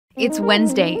It's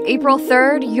Wednesday, April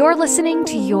 3rd. You're listening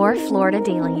to Your Florida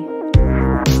Daily.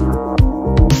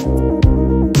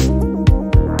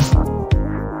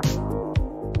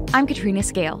 I'm Katrina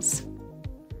Scales.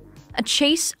 A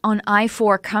chase on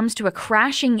I-4 comes to a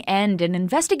crashing end, and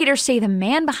investigators say the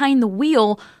man behind the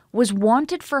wheel was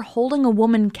wanted for holding a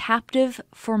woman captive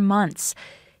for months.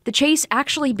 The chase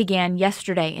actually began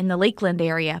yesterday in the Lakeland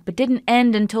area, but didn't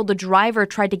end until the driver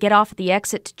tried to get off at the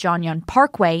exit to John Young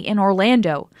Parkway in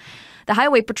Orlando. The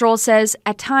Highway Patrol says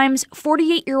at times,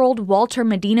 48-year-old Walter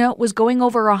Medina was going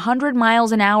over 100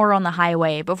 miles an hour on the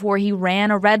highway before he ran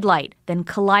a red light, then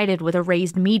collided with a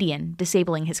raised median,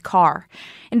 disabling his car.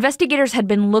 Investigators had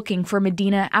been looking for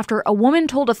Medina after a woman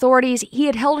told authorities he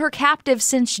had held her captive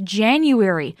since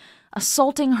January,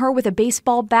 assaulting her with a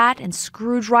baseball bat and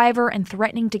screwdriver and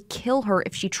threatening to kill her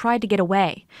if she tried to get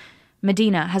away.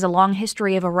 Medina has a long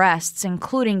history of arrests,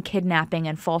 including kidnapping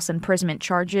and false imprisonment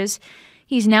charges.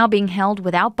 He's now being held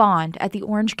without bond at the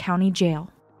Orange County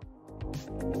Jail.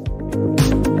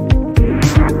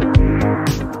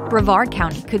 Brevard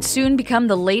County could soon become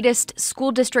the latest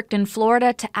school district in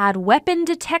Florida to add weapon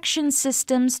detection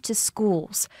systems to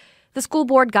schools. The school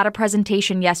board got a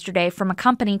presentation yesterday from a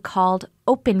company called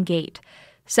OpenGate.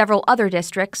 Several other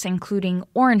districts, including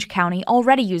Orange County,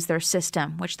 already use their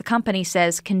system, which the company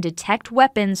says can detect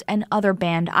weapons and other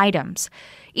banned items.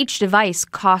 Each device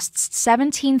costs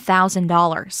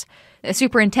 $17,000. The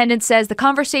superintendent says the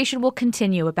conversation will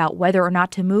continue about whether or not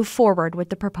to move forward with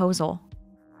the proposal.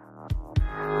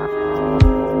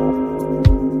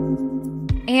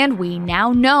 And we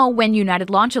now know when United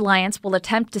Launch Alliance will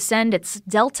attempt to send its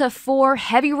Delta IV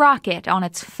Heavy rocket on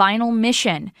its final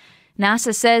mission.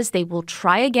 NASA says they will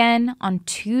try again on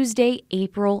Tuesday,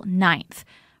 April 9th.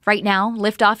 Right now,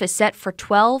 liftoff is set for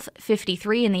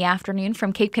 12:53 in the afternoon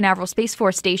from Cape Canaveral Space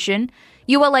Force Station.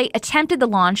 ULA attempted the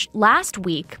launch last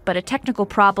week, but a technical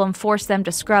problem forced them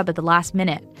to scrub at the last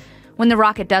minute. When the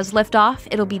rocket does lift off,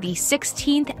 it'll be the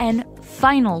 16th and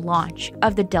final launch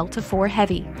of the Delta IV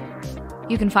Heavy.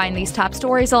 You can find these top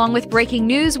stories along with breaking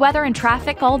news, weather, and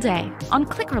traffic all day on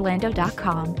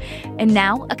clickorlando.com. And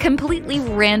now, a completely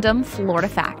random Florida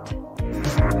fact.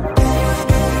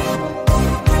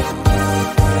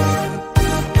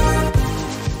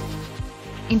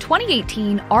 In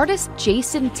 2018, artist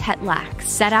Jason Tetlak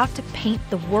set out to paint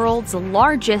the world's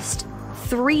largest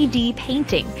 3D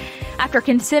painting. After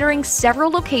considering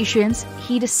several locations,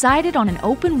 he decided on an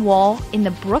open wall in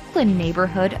the Brooklyn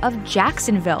neighborhood of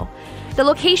Jacksonville. The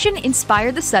location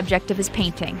inspired the subject of his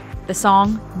painting, the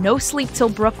song No Sleep Till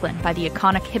Brooklyn by the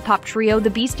iconic hip-hop trio the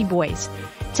Beastie Boys.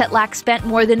 Tetlak spent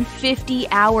more than 50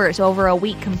 hours over a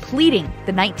week completing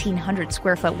the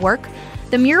 1,900-square-foot work.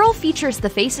 The mural features the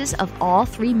faces of all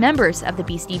three members of the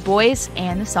Beastie Boys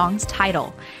and the song's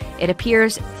title. It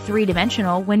appears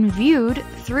three-dimensional when viewed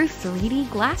through 3D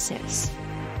glasses.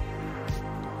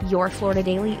 Your Florida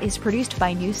Daily is produced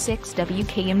by News 6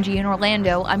 WKMG in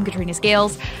Orlando. I'm Katrina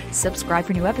Scales. Subscribe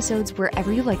for new episodes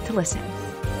wherever you like to listen.